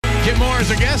Kip Moore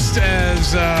is a guest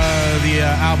as the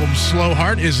album Slow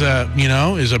Heart is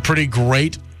a pretty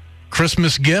great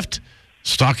Christmas gift,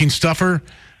 stocking stuffer.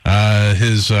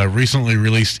 His recently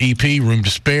released EP, Room to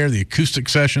Spare, the acoustic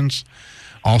sessions,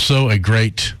 also a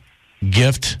great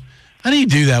gift. How do you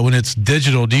do that when it's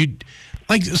digital? Do you,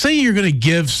 like, say you're going to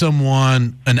give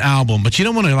someone an album, but you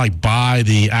don't want to, like, buy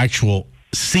the actual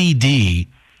CD.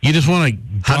 You just want to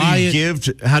buy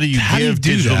it. How do you give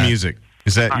digital music?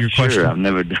 Is that your question? Sure, I've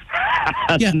never done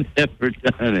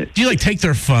it. Do you, like, take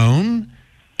their phone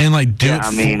and, like, do it? I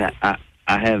mean, I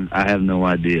have no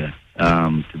idea.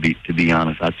 To be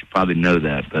honest, I should probably know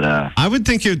that, but I would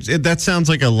think that sounds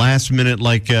like a last minute,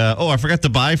 like, I forgot to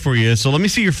buy for you, so let me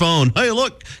see your phone. Hey,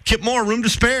 look, Kip Moore, Room to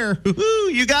Spare.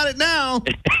 Woo-hoo, you got it now.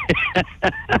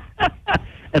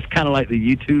 That's kind of like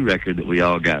the U2 record that we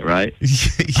all got, right?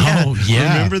 Yeah. Oh,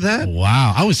 yeah. Remember that?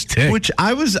 Wow, I was ticked. Which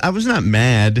I was not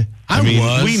mad. I mean,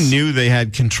 we knew they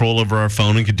had control over our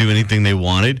phone and could do anything they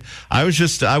wanted. I wish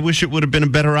it would have been a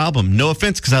better album. No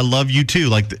offense, because I love U2.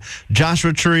 Like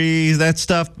Joshua Tree, that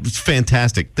stuff was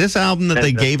fantastic. This album that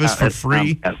they gave us for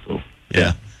free. Absolutely.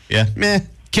 Yeah. Meh.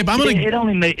 Kip, it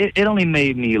only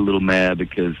made me a little mad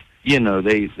because, you know,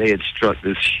 they had struck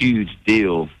this huge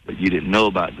deal, but you didn't know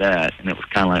about that, and it was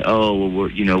kind of like, oh, well,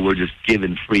 we're just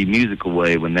giving free music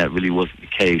away, when that really wasn't the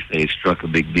case. They had struck a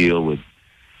big deal with,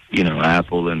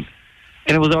 Apple, and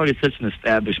it was already such an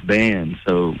established band,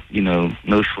 so,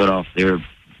 no sweat off their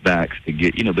backs to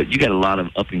get, but you got a lot of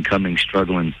up-and-coming,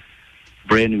 struggling,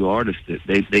 brand-new artists that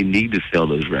they need to sell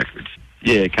those records.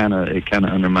 Yeah, it kind of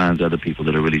undermines other people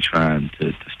that are really trying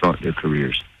to start their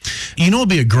careers. You know, it'd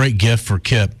be a great gift for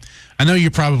Kip. I know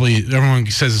everyone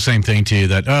says the same thing to you,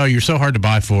 that, oh, you're so hard to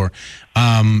buy for.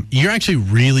 You're actually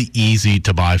really easy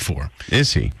to buy for.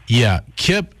 Is he? Yeah.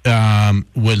 Kip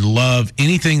would love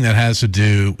anything that has to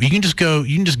do, you can just go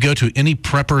to any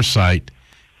prepper site,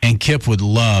 and Kip would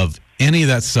love any of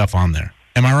that stuff on there.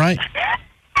 Am I right?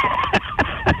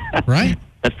 Right?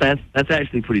 That's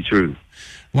actually pretty true.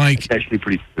 Like, That's actually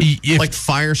pretty true. Like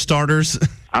fire starters?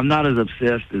 I'm not as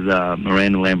obsessed as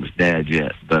Miranda Lambert's dad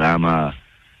yet, but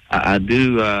I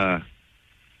do.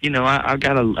 I've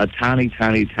got a tiny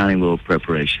little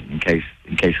preparation in case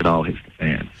it all hits the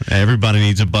fan. Everybody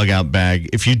needs a bug out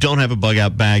bag. If you don't have a bug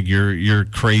out bag, you're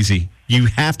crazy. You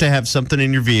have to have something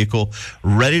in your vehicle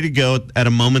ready to go at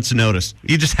a moment's notice.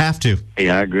 You just have to.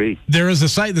 Yeah, I agree. There is a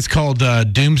site that's called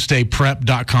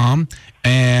doomsdayprep.com,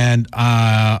 and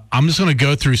I'm just going to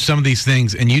go through some of these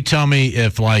things, and you tell me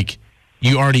if, like,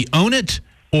 you already own it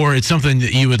or it's something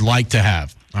that you would like to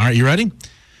have. All right, you ready?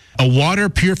 A water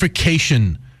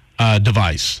purification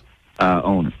device.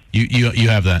 Own it. You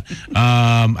have that.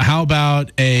 How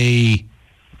about a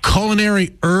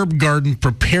culinary herb garden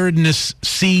preparedness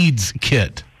seeds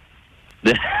kit?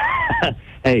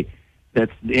 Hey,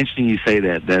 that's interesting you say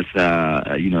that. That's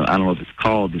I don't know if it's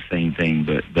called the same thing,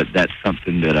 but that's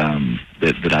something that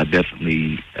I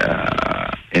definitely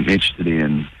am interested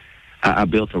in. I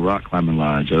built a rock climbing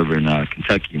lodge over in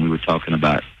Kentucky, and we were talking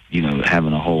about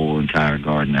having a whole entire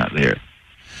garden out there.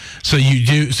 So you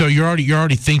do. So you're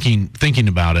already thinking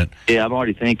about it. Yeah, I'm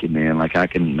already thinking, man. Like, I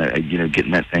can,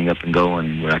 getting that thing up and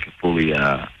going, where I could fully,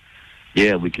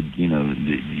 we could,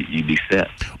 you'd be set.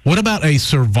 What about a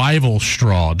survival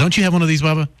straw? Don't you have one of these,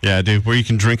 Bubba? Yeah, I do. Where you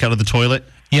can drink out of the toilet.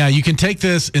 Yeah, you can take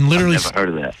this and literally. I've never heard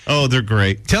of that. Oh, they're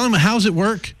great. Tell them, how's it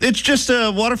work? It's just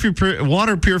a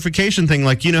water purification thing.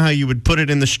 Like, you know how you would put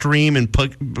it in the stream and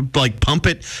pump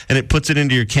it, and it puts it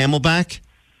into your Camelback?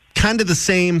 Kind of the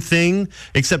same thing,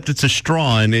 except it's a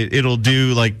straw, and it'll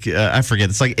do, like, I forget,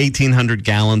 it's like 1,800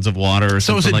 gallons of water or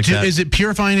something like that. Is it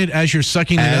purifying it as you're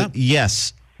sucking it up?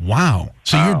 Yes. Wow.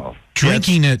 So you're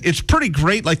drinking it. It's pretty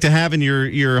great, like, to have in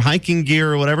your hiking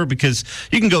gear or whatever, because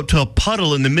you can go to a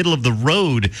puddle in the middle of the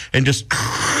road and just...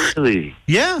 Really?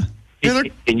 Yeah. And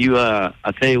you,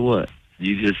 I'll tell you what,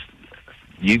 you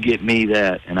get me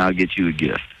that, and I'll get you a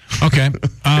gift. Okay.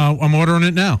 I'm ordering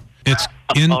it now. It's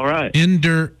all right.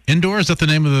 Indoor. Is that the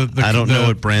name of the I don't know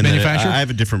what brand manufacturer? I have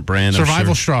a different brand.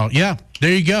 Survival straw. Yeah,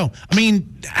 there you go. I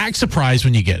mean, act surprised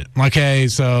when you get it. Okay,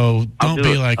 so don't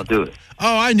be like, I'll do it.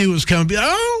 Oh, I knew it was coming.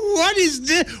 Oh, what is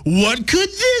this? What could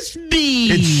this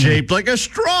be? It's shaped like a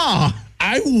straw.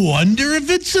 I wonder if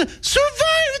it's a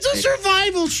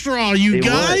survival straw. You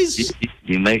guys,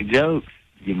 you make jokes.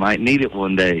 You might need it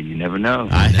one day. You never know.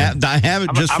 I have it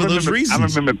just for those reasons. I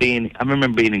remember being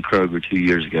in Kroger 2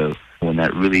 years ago when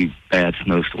that really bad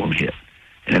snowstorm hit,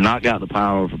 and it knocked out the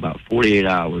power for about 48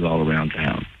 hours all around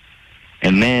town.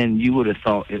 And man, you would have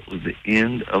thought it was the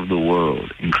end of the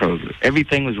world in Kroger.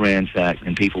 Everything was ransacked,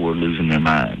 and people were losing their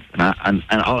minds. And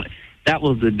that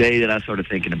was the day that I started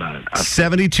thinking about it.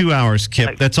 72 hours,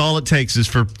 Kip. That's all it takes is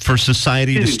for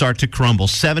society to start to crumble.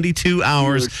 72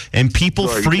 hours, and people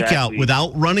freak out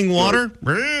without running water.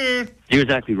 You're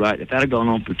exactly right. If that had gone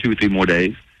on for 2 or 3 more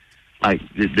days,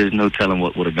 there's no telling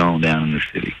what would have gone down in this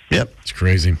city. Yep. It's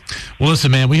crazy. Well,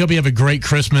 listen, man, we hope you have a great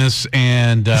Christmas.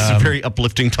 And this is a very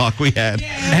uplifting talk we had.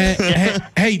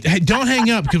 Hey, don't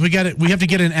hang up because we have to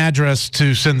get an address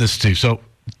to send this to. So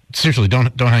seriously,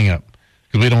 don't hang up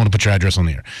because we don't want to put your address on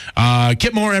the air.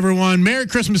 Kip Moore, everyone. Merry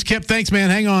Christmas, Kip. Thanks, man.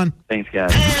 Hang on. Thanks,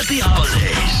 guys. Happy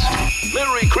holidays.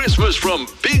 Merry Christmas from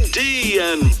Big D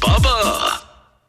and Bubba.